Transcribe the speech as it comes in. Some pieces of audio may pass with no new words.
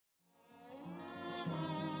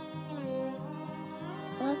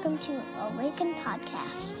welcome to Awaken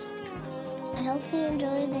Podcast. I hope you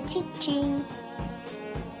enjoy the teaching.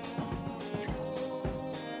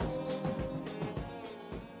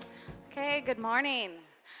 Okay, good morning.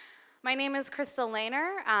 My name is Crystal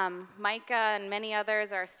Lehner. Micah and many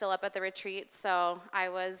others are still up at the retreat, so I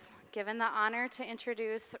was given the honor to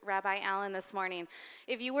introduce Rabbi Allen this morning.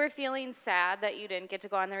 If you were feeling sad that you didn't get to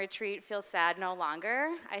go on the retreat, feel sad no longer.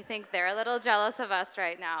 I think they're a little jealous of us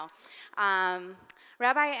right now.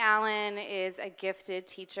 Rabbi Allen is a gifted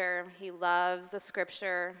teacher. He loves the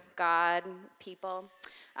scripture, God, people.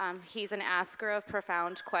 He's an asker of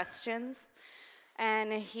profound questions.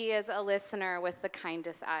 And he is a listener with the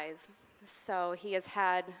kindest eyes. So he has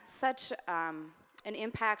had such an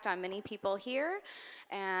impact on many people here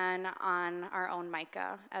and on our own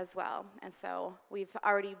Micah as well. And so we've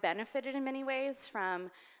already benefited in many ways from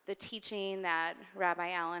the teaching that Rabbi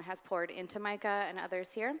Allen has poured into Micah and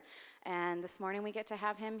others here. And this morning we get to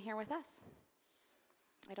have him here with us.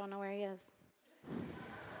 I don't know where he is.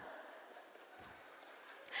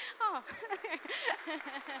 Oh.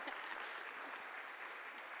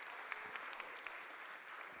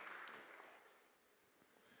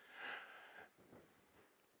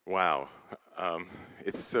 Wow,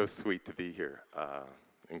 it's so sweet to be here.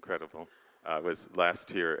 Incredible. I was last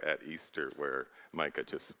year at Easter where Micah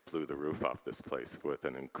just blew the roof off this place with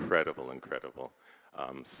an incredible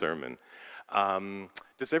sermon.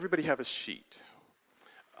 Does everybody have a sheet?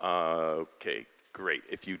 Okay, great.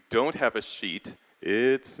 If you don't have a sheet,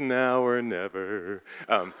 it's now or never.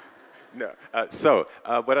 So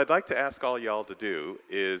what I'd like to ask all y'all to do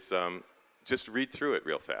is just read through it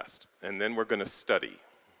real fast, and then we're going to study.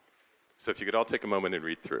 So if you could all take a moment and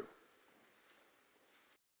read through.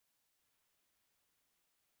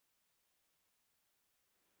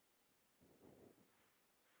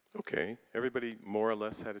 Okay, everybody more or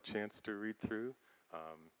less had a chance to read through.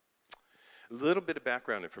 A little bit of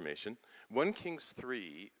background information. 1 Kings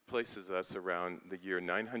 3 places us around the year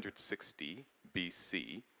 960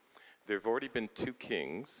 BC. There have already been 2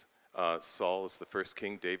 kings. Saul is the first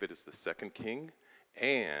king, David is the second king,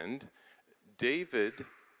 and David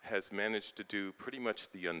has managed to do pretty much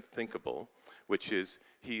the unthinkable, which is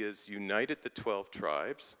he has united the 12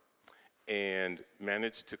 tribes and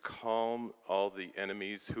managed to calm all the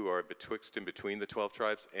enemies who are betwixt and between the 12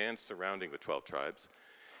 tribes and surrounding the 12 tribes.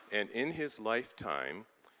 And in his lifetime,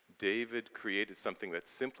 David created something that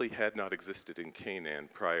simply had not existed in Canaan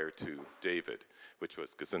prior to David, which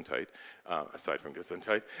was Gesundheit, aside from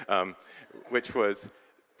Gesundheit, which was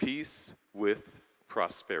peace with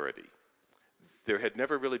prosperity. There had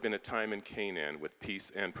never really been a time in Canaan with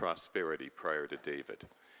peace and prosperity prior to David.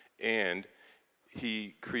 And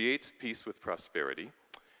he creates peace with prosperity.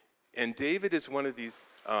 And David is one of these,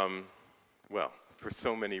 for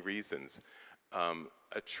so many reasons,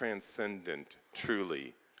 a transcendent,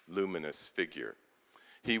 truly luminous figure.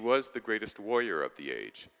 He was the greatest warrior of the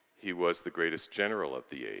age. He was the greatest general of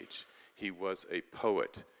the age. He was a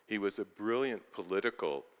poet. He was a brilliant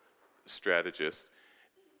political strategist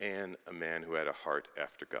and a man who had a heart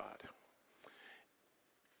after God.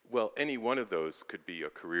 Well, any one of those could be a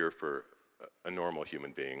career for a normal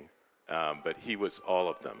human being, but he was all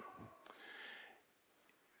of them.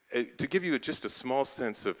 To give you just a small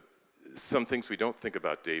sense of some things we don't think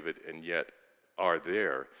about David and yet are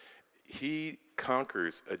there, he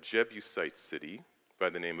conquers a Jebusite city by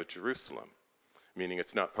the name of Jerusalem, meaning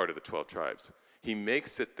it's not part of the 12 tribes. He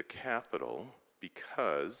makes it the capital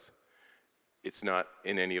because it's not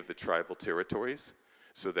in any of the tribal territories,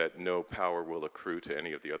 so that no power will accrue to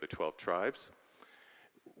any of the other 12 tribes.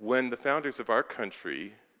 When the founders of our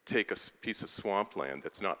country take a piece of swampland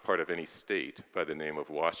that's not part of any state by the name of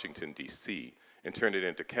Washington, D.C., and turn it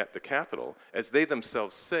into the capital, as they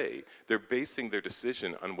themselves say, they're basing their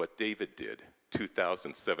decision on what David did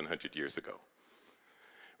 2,700 years ago,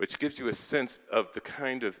 which gives you a sense of the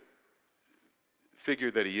kind of figure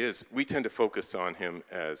that he is. We tend to focus on him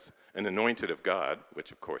as an anointed of God,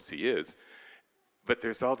 which of course he is, but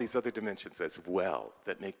there's all these other dimensions as well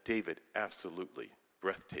that make David absolutely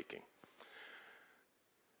breathtaking.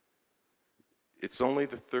 It's only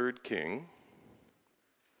the third king,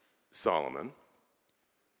 Solomon,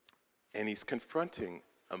 and he's confronting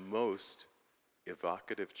a most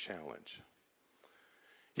evocative challenge.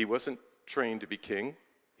 He wasn't trained to be king.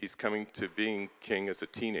 He's coming to being king as a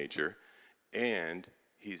teenager, and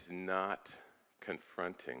he's not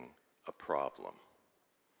confronting a problem.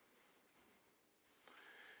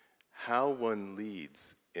 How one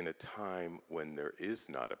leads in a time when there is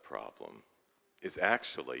not a problem is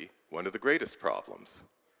actually one of the greatest problems.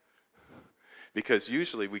 Because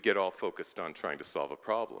usually we get all focused on trying to solve a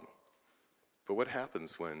problem. But what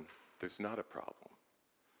happens when there's not a problem?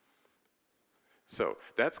 So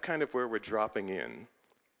that's kind of where we're dropping in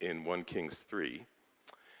 1 Kings 3.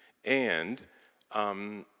 And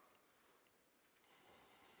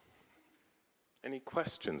any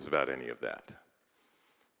questions about any of that?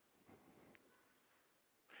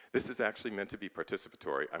 This is actually meant to be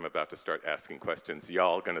participatory. I'm about to start asking questions.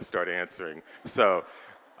 Y'all going to start answering. So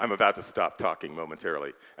I'm about to stop talking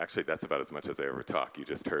momentarily. Actually, that's about as much as I ever talk. You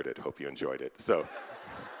just heard it. Hope you enjoyed it. So,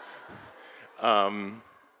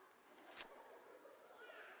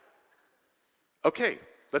 okay,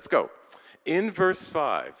 let's go. In verse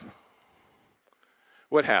 5,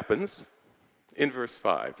 what happens? In verse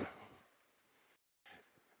 5,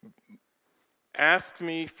 ask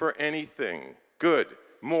me for anything. Good.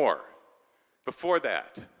 More. Before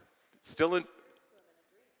that, still in.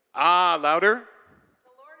 Louder.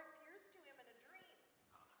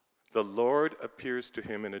 The Lord appears to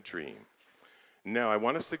him in a dream. Now, I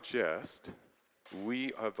want to suggest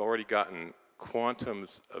we have already gotten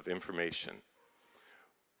quantums of information.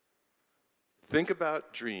 Think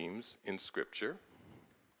about dreams in Scripture.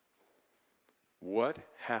 What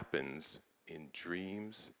happens in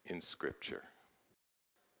dreams in Scripture?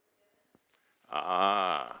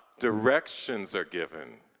 Directions are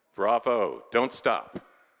given. Bravo. Don't stop.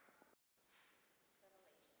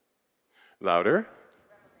 Louder.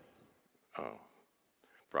 Oh,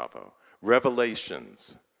 bravo.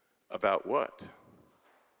 Revelations. About what?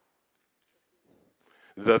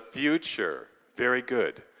 The future. Very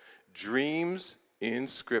good. Dreams in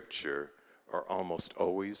Scripture are almost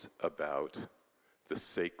always about the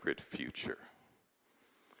sacred future.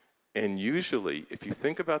 And usually, if you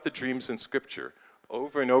think about the dreams in Scripture,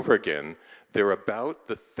 over and over again, they're about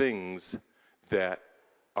the things that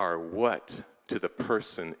are what to the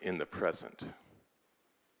person in the present.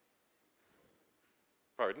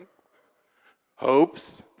 Pardon?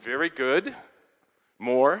 Hopes. Very good.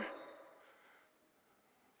 More.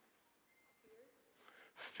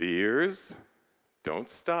 Fears. Don't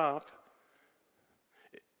stop.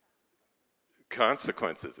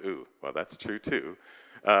 Consequences. Ooh, well, that's true too.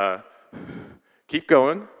 Keep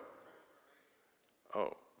going.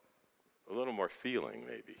 Oh, a little more feeling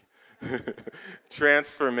maybe.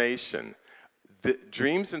 Transformation. The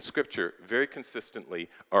dreams in Scripture very consistently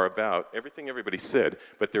are about everything everybody said,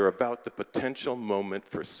 but they're about the potential moment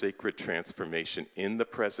for sacred transformation in the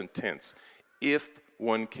present tense, if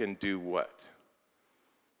one can do what?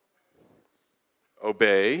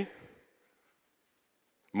 Obey.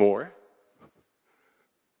 More.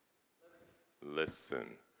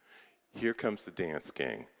 Listen. Here comes the dance,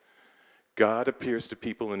 gang. God appears to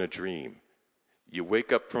people in a dream. You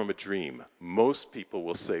wake up from a dream. Most people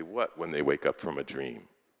will say what when they wake up from a dream?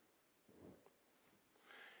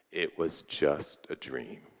 It was just a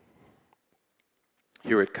dream.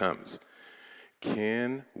 Here it comes.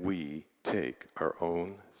 Can we take our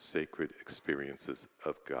own sacred experiences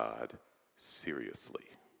of God seriously?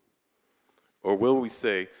 Or will we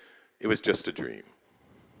say, it was just a dream?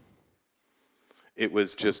 It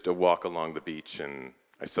was just a walk along the beach and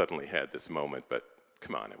I suddenly had this moment, but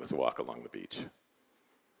come on, it was a walk along the beach.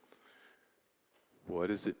 What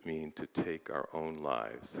does it mean to take our own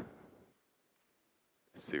lives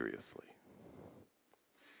seriously?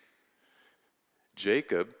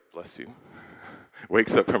 Jacob, bless you,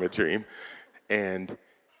 wakes up from a dream, and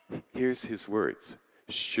here's his words.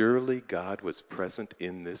 Surely God was present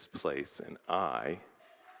in this place, and I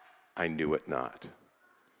knew it not.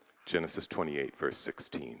 Genesis 28, verse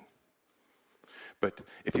 16. But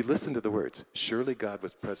if you listen to the words, surely God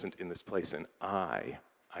was present in this place, and I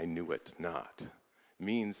knew it not,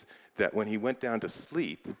 means that when he went down to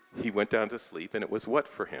sleep, and it was what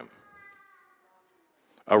for him?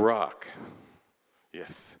 A rock.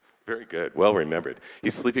 Yes, very good, well remembered.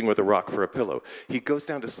 He's sleeping with a rock for a pillow. He goes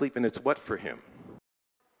down to sleep, and it's what for him?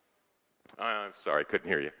 I'm sorry, couldn't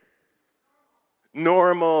hear you.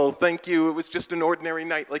 Normal, thank you. It was just an ordinary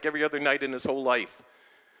night like every other night in his whole life.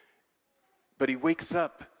 But he wakes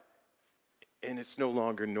up, and it's no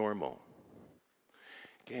longer normal.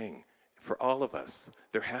 Gang, for all of us,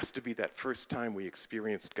 there has to be that first time we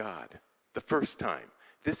experienced God. The first time.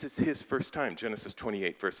 This is his first time, Genesis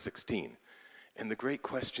 28, verse 16. And the great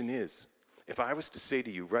question is, if I was to say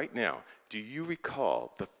to you right now, do you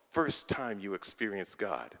recall the first time you experienced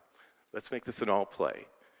God? Let's make this an all play.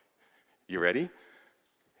 You ready?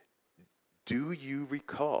 Do you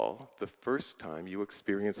recall the first time you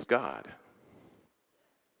experienced God?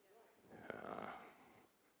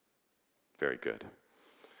 Very good.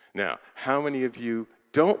 Now, how many of you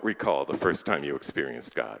don't recall the first time you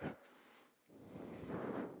experienced God?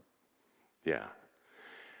 Yeah.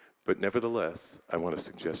 But nevertheless, I want to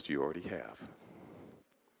suggest you already have.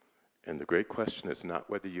 And the great question is not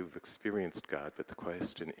whether you've experienced God, but the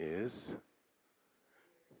question is,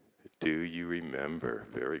 do you remember?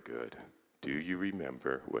 Very good. Do you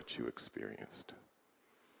remember what you experienced?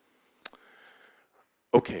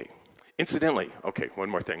 Okay. Incidentally, one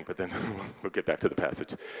more thing, but then we'll get back to the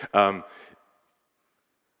passage.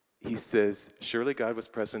 He says, surely God was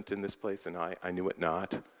present in this place, and I knew it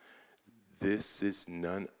not. This is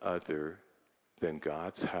none other than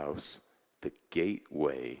God's house, the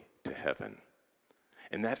gateway to heaven.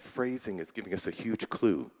 And that phrasing is giving us a huge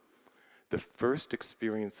clue. The first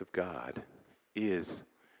experience of God is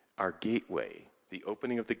our gateway, the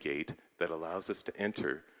opening of the gate that allows us to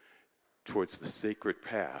enter towards the sacred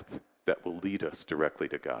path that will lead us directly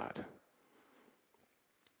to God.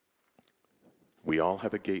 We all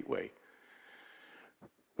have a gateway.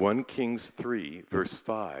 1 Kings 3, verse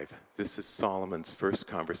 5, this is Solomon's first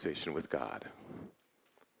conversation with God.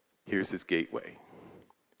 Here's his gateway.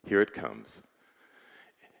 Here it comes.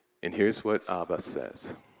 And here's what Abba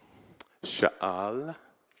says. Sha'al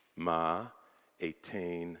ma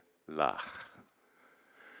etain lach.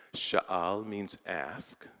 Sha'al means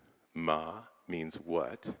ask. Ma means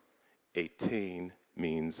what. Etain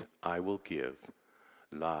means I will give.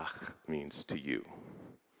 Lach means to you.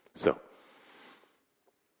 So,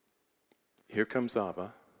 here comes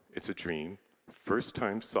Abba. It's a dream. First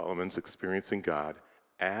time Solomon's experiencing God.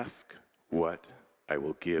 Ask what I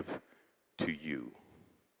will give to you.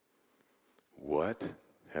 What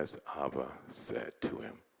has Abba said to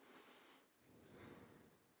him?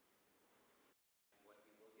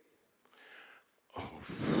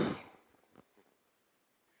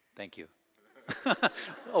 Thank you.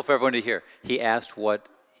 For everyone to hear. He asked what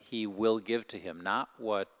he will give to him, not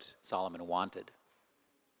what Solomon wanted.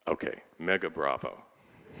 Okay, mega bravo.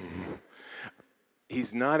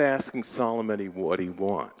 He's not asking Solomon what he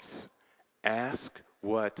wants. Ask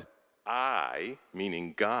what I,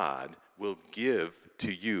 meaning God, will give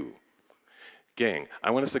to you. Gang,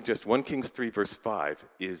 I want to suggest 1 Kings 3, verse 5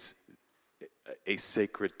 is a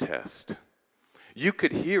sacred test. You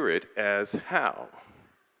could hear it as how?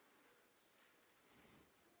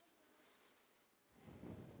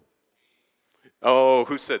 Oh,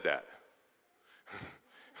 who said that?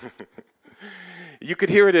 You could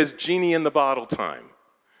hear it as genie in the bottle time.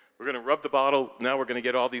 We're going to rub the bottle, now we're going to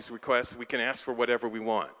get all these requests, we can ask for whatever we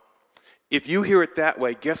want. If you hear it that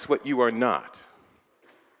way, guess what you are not?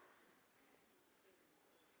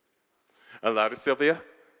 Louder, Sylvia?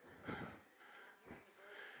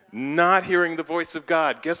 Not hearing the voice of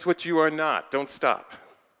God. Guess what you are not? Don't stop.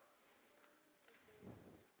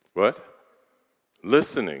 What?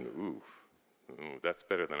 Listening. Ooh, that's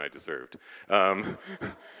better than I deserved.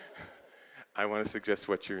 I want to suggest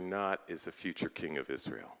what you're not is a future king of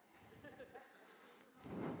Israel.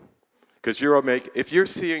 Because if you're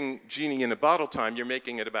seeing genie in a bottle time, you're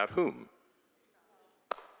making it about whom?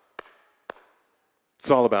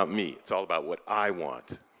 It's all about me. It's all about what I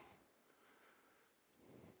want.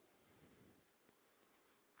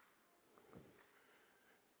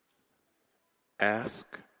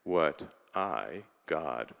 Ask what I,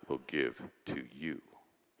 God, will give to you.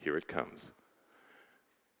 Here it comes.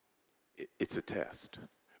 It's a test.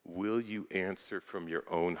 Will you answer from your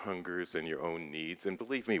own hungers and your own needs? And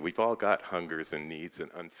believe me, we've all got hungers and needs and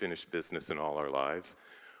unfinished business in all our lives.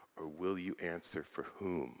 Or will you answer for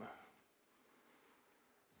whom?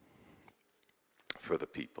 For the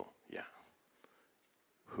people, yeah.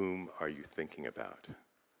 Whom are you thinking about?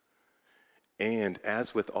 And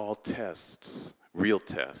as with all tests, real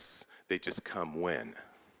tests, they just come when?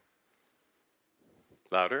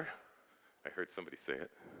 Louder? I heard somebody say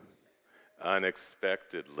it.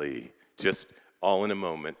 Unexpectedly. Just all in a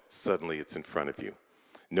moment, suddenly it's in front of you.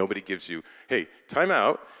 Nobody gives you, hey, time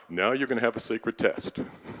out, now you're going to have a sacred test.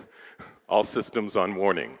 All systems on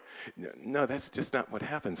warning. No, that's just not what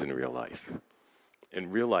happens in real life. In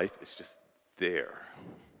real life, it's just there.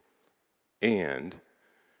 And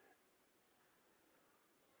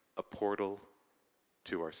a portal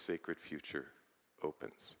to our sacred future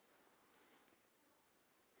opens.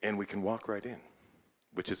 And we can walk right in,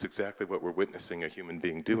 which is exactly what we're witnessing a human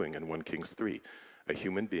being doing in 1 Kings 3. A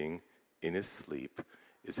human being in his sleep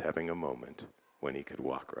is having a moment when he could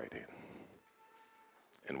walk right in.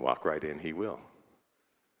 And walk right in he will.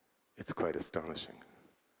 It's quite astonishing.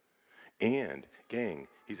 And, gang,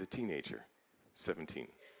 he's a teenager, 17,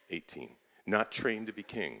 18, not trained to be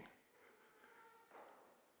king.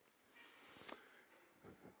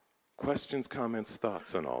 Questions, comments,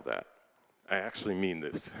 thoughts on all that? I actually mean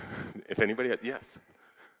this. If anybody, yes.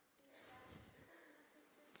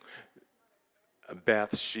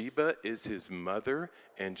 Bathsheba is his mother,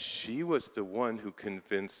 and she was the one who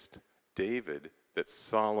convinced David that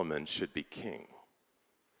Solomon should be king.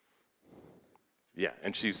 Yeah,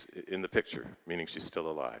 and she's in the picture, meaning she's still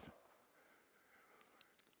alive.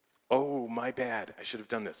 Oh, my bad. I should have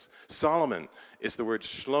done this. Solomon is the word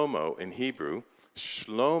Shlomo in Hebrew.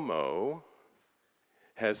 Shlomo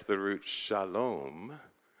has the root shalom.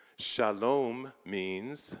 Shalom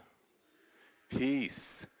means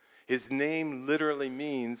peace. His name literally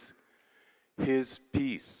means his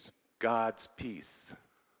peace, God's peace.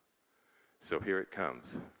 So here it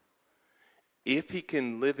comes. If he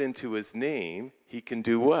can live into his name, he can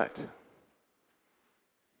do what?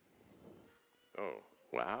 Oh,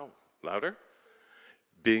 wow. Louder?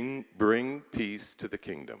 Bring peace to the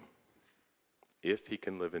kingdom. If he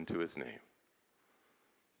can live into his name.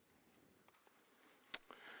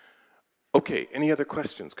 Okay, any other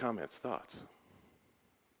questions, comments, thoughts?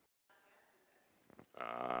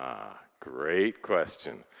 Great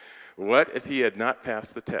question. What if he had not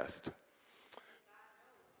passed the test?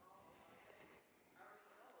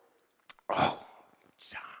 Oh,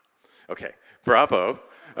 okay, bravo.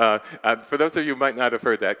 For those of you who might not have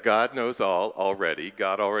heard that, God knows all already.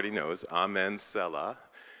 God already knows. Amen, Selah.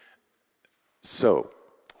 So,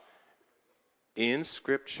 in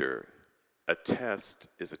Scripture, a test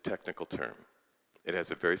is a technical term. It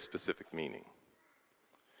has a very specific meaning.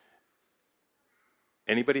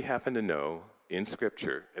 Anybody happen to know in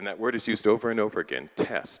Scripture, and that word is used over and over again,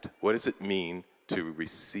 test. What does it mean to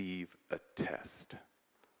receive a test?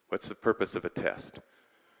 What's the purpose of a test?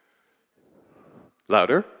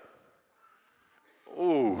 Louder?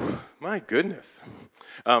 Oh, my goodness.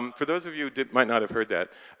 For those of you who might not have heard that,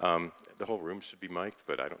 the whole room should be mic'd,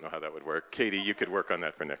 but I don't know how that would work. Katie, you could work on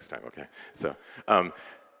that for next time, okay? So,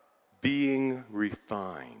 being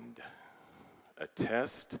refined. A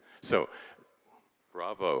test. So,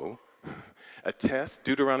 bravo. A test,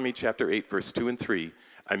 Deuteronomy chapter 8, verse 2 and 3.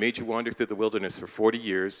 I made you wander through the wilderness for 40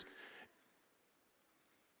 years.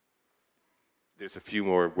 There's a few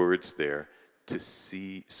more words there. To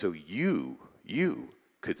see, so you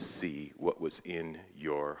could see what was in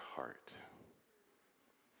your heart.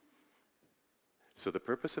 So the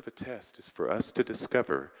purpose of a test is for us to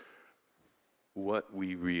discover who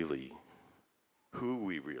we really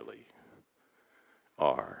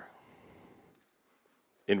are.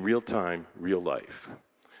 In real time, real life.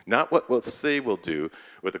 Not what we'll say we'll do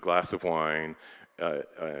with a glass of wine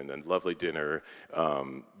and a lovely dinner,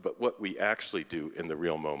 but what we actually do in the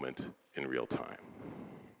real moment, in real time.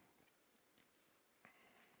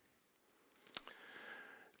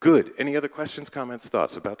 Good. Any other questions, comments,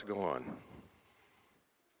 thoughts? About to go on.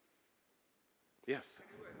 Yes.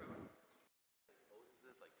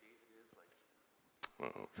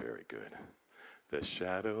 Oh, very good. The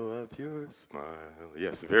shadow of your smile.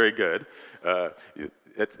 Yes, very good.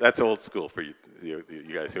 That's old school for you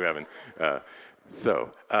guys who haven't.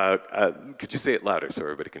 Could you say it louder so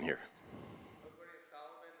everybody can hear?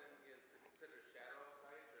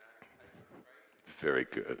 Very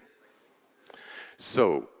good.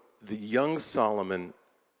 So, the young Solomon,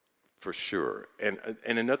 for sure. And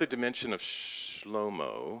another dimension of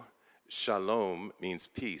Shlomo, shalom means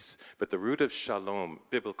peace, but the root of shalom,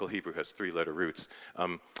 biblical Hebrew has three-letter roots,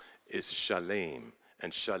 is shalem.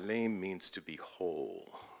 And shalem means to be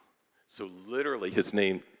whole. So literally his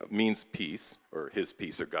name means peace, or his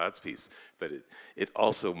peace, or God's peace, but it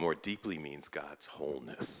also more deeply means God's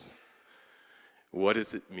wholeness. What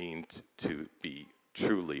does it mean to be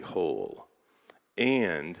truly whole?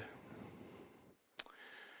 And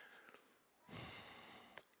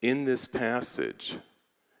in this passage,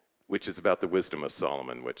 which is about the wisdom of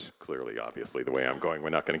Solomon, which clearly, obviously, the way I'm going, we're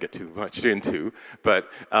not going to get too much into,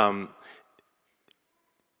 but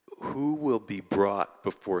who will be brought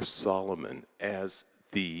before Solomon as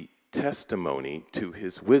the testimony to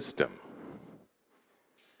his wisdom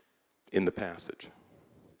in the passage?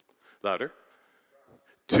 Louder.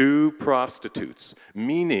 2 prostitutes,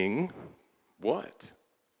 meaning what?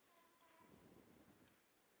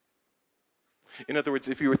 In other words,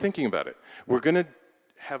 if you were thinking about it, we're going to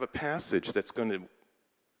have a passage that's going to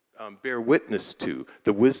bear witness to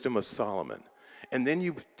the wisdom of Solomon. And then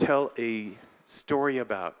you tell a story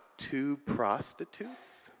about 2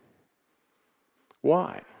 prostitutes?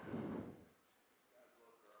 Why?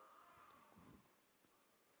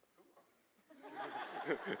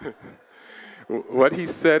 What he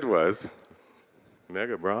said was,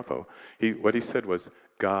 mega bravo, what he said was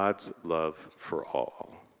God's love for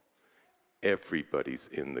all. Everybody's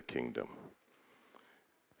in the kingdom.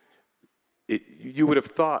 you would have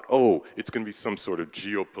thought, oh, it's going to be some sort of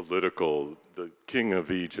geopolitical, the king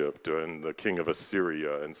of Egypt and the king of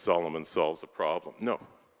Assyria, and Solomon solves a problem. No,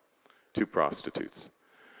 two prostitutes.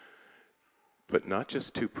 But not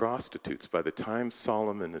just two prostitutes. By the time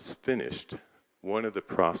Solomon is finished, one of the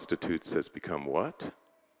prostitutes has become what?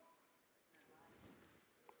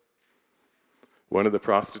 One of the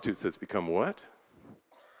prostitutes has become what?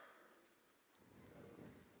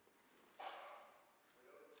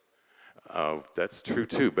 That's true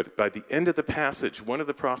too, but by the end of the passage, one of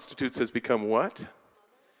the prostitutes has become what?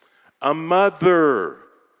 A mother.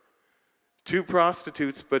 Two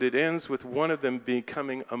prostitutes, but it ends with one of them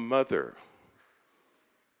becoming a mother.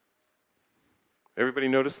 Everybody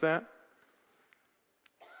notice that?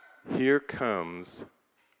 Here comes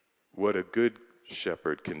what a good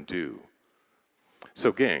shepherd can do.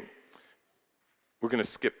 So gang, we're going to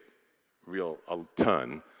skip a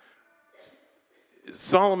ton.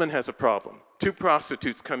 Solomon has a problem. Two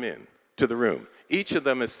prostitutes come in to the room. Each of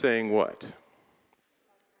them is saying what?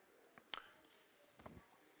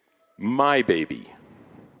 My baby.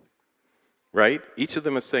 Right? Each of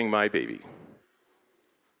them is saying my baby.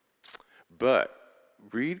 But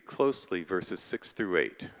read closely verses 6 through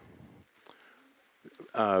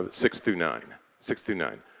 8. 6 through 9. 6 through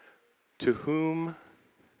 9. To whom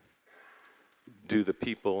do the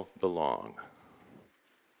people belong?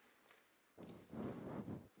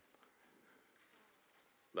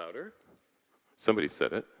 Louder. Somebody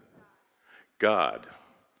said it. God.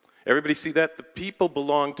 Everybody see that? The people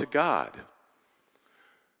belong to God.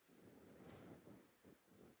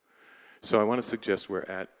 So I want to suggest we're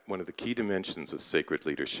at one of the key dimensions of sacred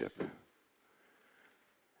leadership.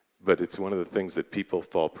 But it's one of the things that people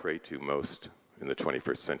fall prey to most in the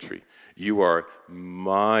 21st century. You are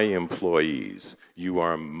my employees. You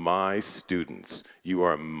are my students. You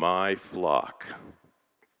are my flock.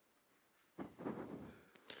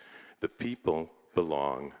 The people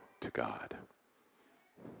belong to God.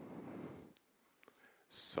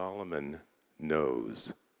 Solomon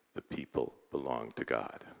knows the people belong to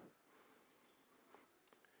God.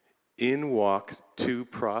 In walk two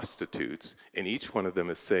prostitutes, and each one of them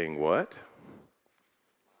is saying what?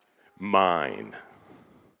 Mine.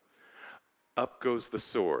 Up goes the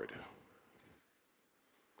sword.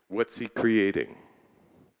 What's he creating?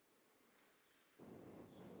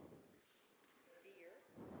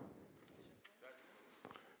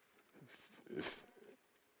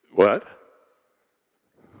 What?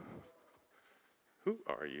 Who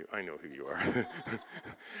are you? I know who you are.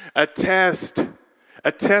 A test.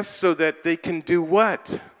 A test so that they can do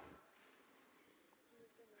what?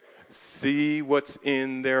 See what's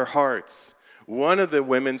in their hearts. One of the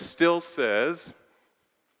women still says,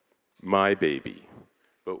 my baby.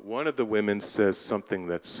 But one of the women says something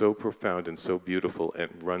that's so profound and so beautiful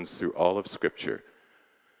and runs through all of Scripture.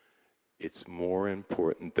 It's more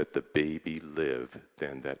important that the baby live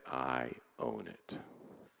than that I own it.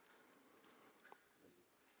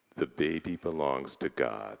 The baby belongs to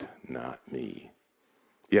God, not me.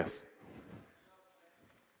 Yes?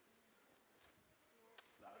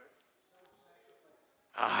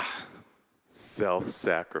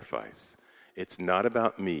 Self-sacrifice. It's not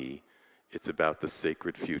about me, it's about the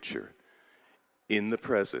sacred future. In the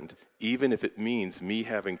present, even if it means me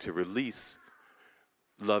having to release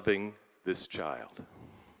loving this child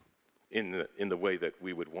in the way that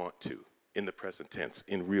we would want to, in the present tense,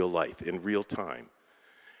 in real life, in real time,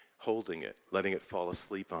 holding it, letting it fall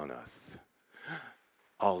asleep on us.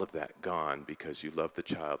 All of that gone because you love the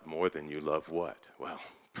child more than you love what? Well,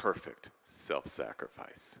 perfect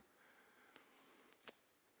self-sacrifice.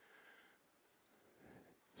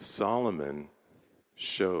 Solomon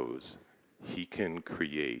shows he can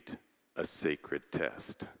create a sacred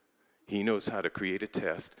test. He knows how to create a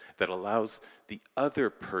test that allows the other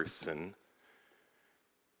person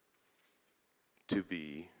to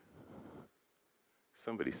be,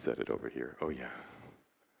 somebody said it over here, oh yeah,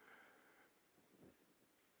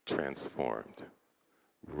 transformed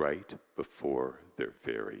right before their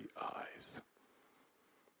very eyes.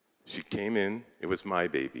 She came in, it was my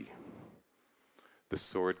baby. The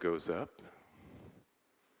sword goes up,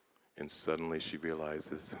 and suddenly she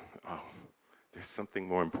realizes, oh, there's something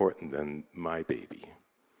more important than my baby.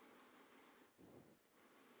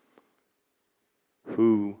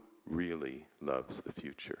 Who really loves the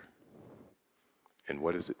future? And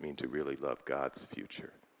what does it mean to really love God's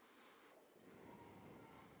future?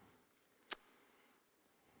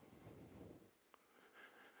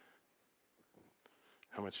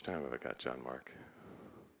 How much time have I got, John Mark?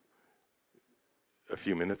 A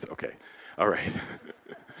few minutes? Okay. All right.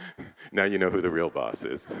 Now you know who the real boss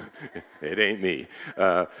is. It ain't me.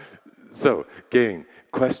 So, gang,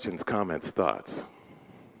 questions, comments, thoughts?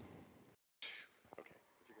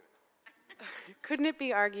 Couldn't it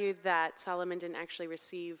be argued that Solomon didn't actually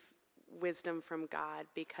receive wisdom from God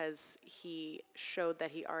because he showed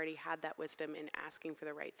that he already had that wisdom in asking for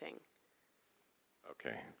the right thing?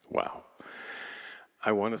 Okay, wow.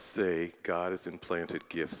 I want to say God has implanted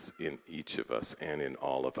gifts in each of us and in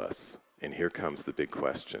all of us. And here comes the big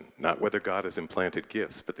question. Not whether God has implanted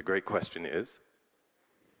gifts, but the great question is,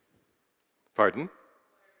 pardon?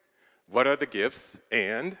 What are the gifts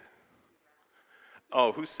and,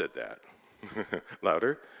 oh, who said that?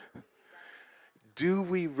 Louder. Do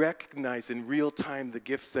we recognize in real time the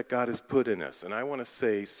gifts that God has put in us? And I want to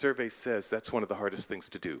say, survey says that's one of the hardest things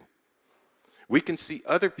to do. We can see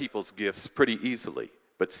other people's gifts pretty easily,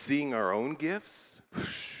 but seeing our own gifts,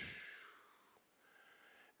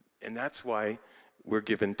 and that's why we're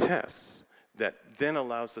given tests that then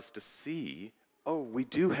allows us to see, oh, we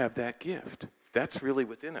do have that gift. That's really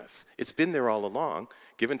within us. It's been there all along,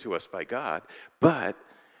 given to us by God, but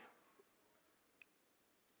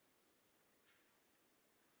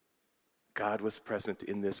God was present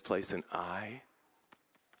in this place, and I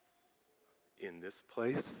in this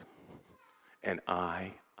place, and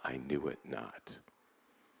I knew it not.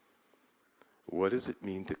 What does it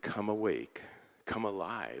mean to come awake, come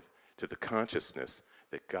alive to the consciousness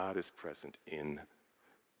that God is present in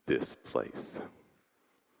this place,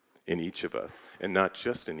 in each of us, and not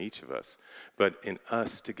just in each of us, but in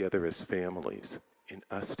us together as families, in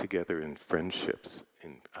us together in friendships,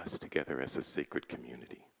 in us together as a sacred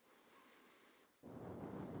community.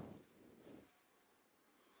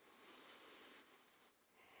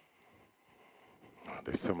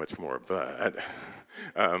 There's so much more, but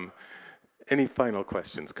any final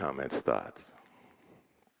questions, comments, thoughts?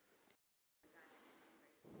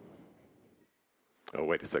 Oh,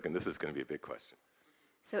 wait a second. This is going to be a big question.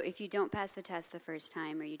 So if you don't pass the test the first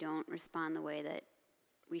time, or you don't respond the way that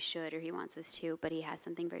we should or he wants us to, but he has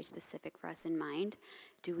something very specific for us in mind,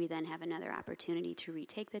 do we then have another opportunity to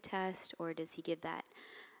retake the test, or does he give that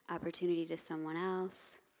opportunity to someone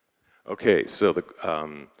else? Okay, so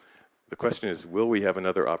the question is, will we have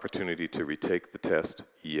another opportunity to retake the test?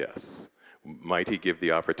 Yes. Might he give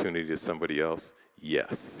the opportunity to somebody else?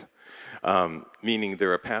 Yes. Meaning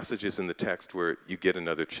there are passages in the text where you get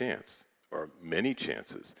another chance, or many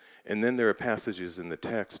chances. And then there are passages in the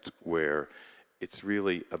text where it's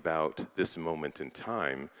really about this moment in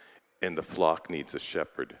time, and the flock needs a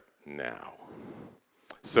shepherd now.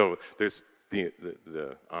 So there's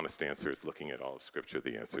the honest answer is, looking at all of Scripture,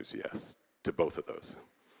 the answer is yes to both of those.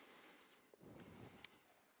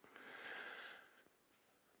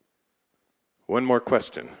 One more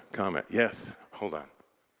question, comment. Yes, hold on.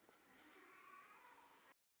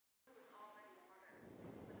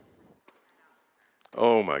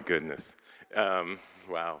 Oh my goodness.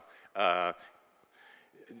 Wow.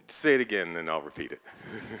 Say it again and I'll repeat it.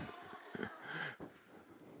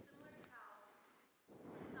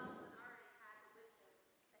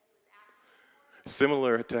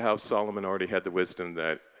 Similar to how Solomon already had the wisdom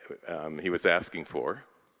that he was asking for.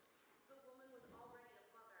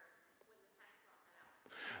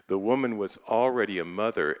 The woman was already a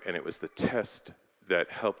mother, and it was the test that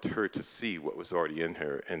helped her to see what was already in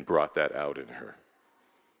her and brought that out in her.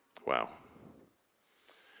 Wow.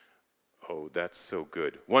 Oh, that's so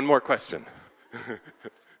good. One more question.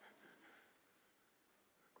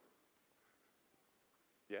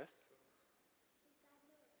 Yes?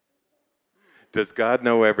 Does God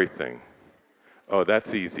know everything? Oh,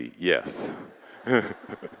 that's easy. Yes.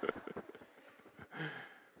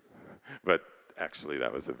 But actually,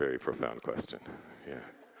 that was a very profound question. Yeah.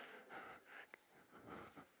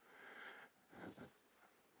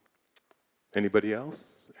 Anybody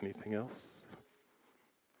else? Anything else?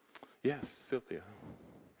 Yes, Sylvia.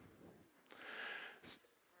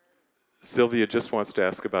 Sylvia just wants to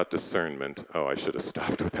ask about discernment. Oh, I should have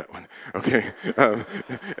stopped with that one. Okay.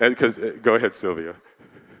 Because go ahead, Sylvia.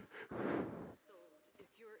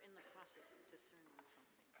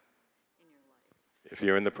 If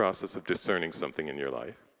you're in the process of discerning something in your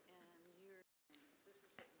life,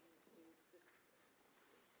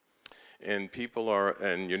 and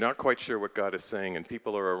you're not quite sure what God is saying, and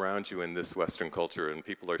people are around you in this Western culture, and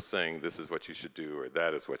people are saying this is what you should do, or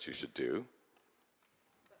that is what you should do.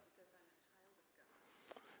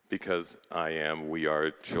 Because we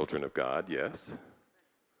are children of God, yes.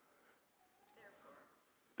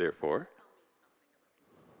 Therefore.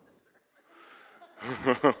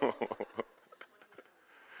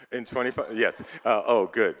 In 25, yes. Oh,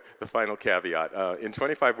 good. The final caveat. In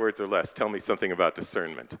 25 words or less, tell me something about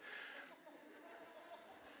discernment.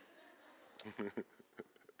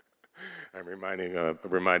 I'm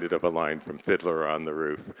reminded of a line from Fiddler on the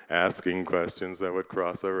Roof, asking questions that would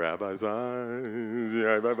cross a rabbi's eyes.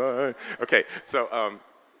 Yeah, bye-bye. Okay, so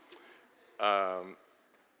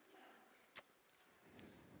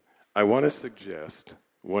I want to suggest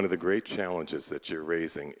one of the great challenges that you're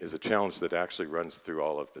raising is a challenge that actually runs through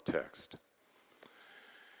all of the text.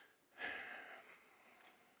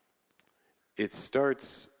 It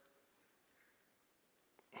starts,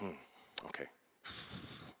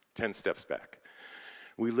 10 steps back.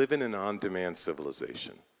 We live in an on-demand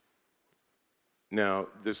civilization. Now,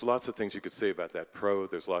 there's lots of things you could say about that pro,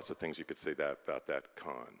 there's lots of things you could say about that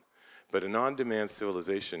con. But an on-demand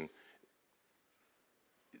civilization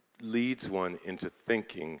leads one into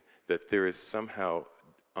thinking that there is somehow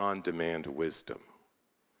on-demand wisdom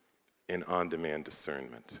and on-demand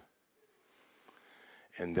discernment.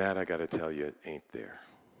 And that, I got to tell you, ain't there.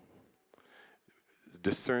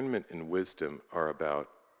 Discernment and wisdom are about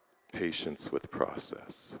patience with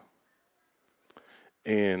process.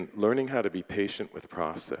 And learning how to be patient with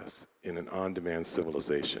process in an on-demand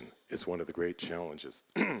civilization is one of the great challenges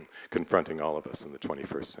confronting all of us in the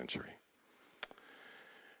 21st century.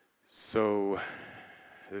 So,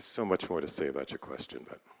 there's so much more to say about your question,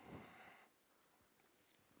 but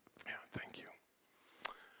yeah, thank you.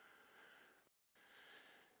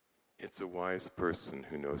 It's a wise person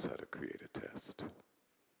who knows how to create a test.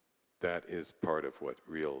 That is part of what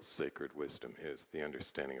real sacred wisdom is, the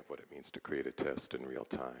understanding of what it means to create a test in real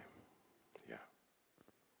time. Yeah.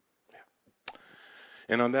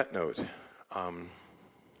 And on that note,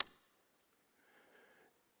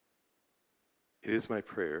 it is my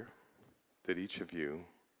prayer that each of you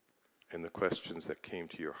and the questions that came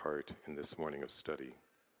to your heart in this morning of study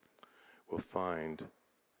will find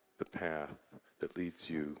the path that leads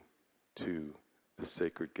you to the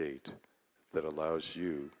sacred gate that allows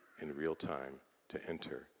you in real time to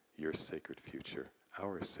enter your sacred future,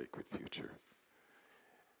 our sacred future,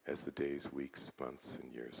 as the days, weeks, months,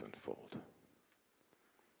 and years unfold.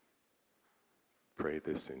 Pray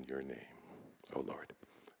this in your name, O Lord.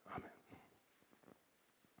 Amen.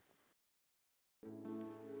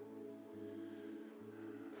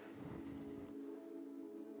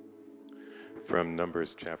 From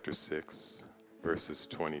Numbers chapter 6, verses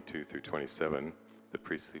 22 through 27, the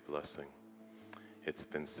priestly blessing. It's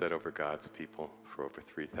been said over God's people for over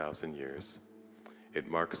 3,000 years. It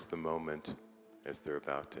marks the moment as they're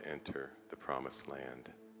about to enter the promised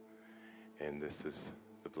land. And this is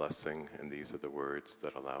the blessing, and these are the words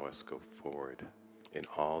that allow us to go forward in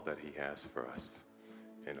all that He has for us,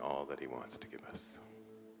 in all that He wants to give us.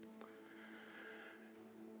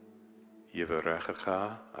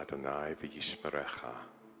 Yivarechecha Adonai v'yishmerecha.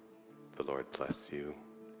 The Lord bless you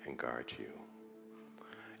and guard you.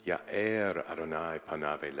 Ya'er Adonai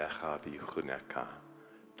panav elecha v'yichuneka.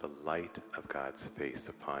 The light of God's face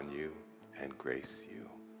upon you and grace you.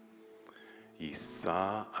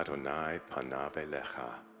 Yisa Adonai panav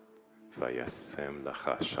elecha v'yasem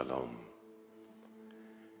lecha shalom.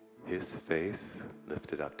 His face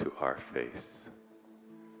lifted up to our face,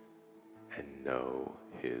 and know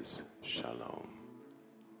His shalom,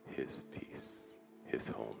 His peace, His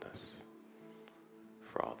wholeness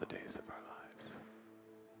for all the days of our lives.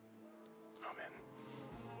 Amen.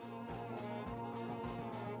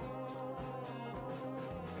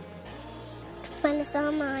 Find us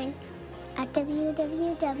online at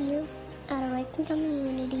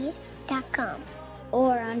www.awakencommunity.com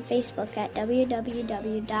or on Facebook at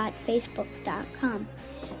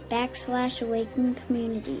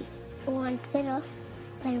www.facebook.com/awakencommunity or on Twitter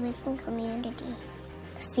at Awaken Community.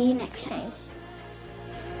 See you next time.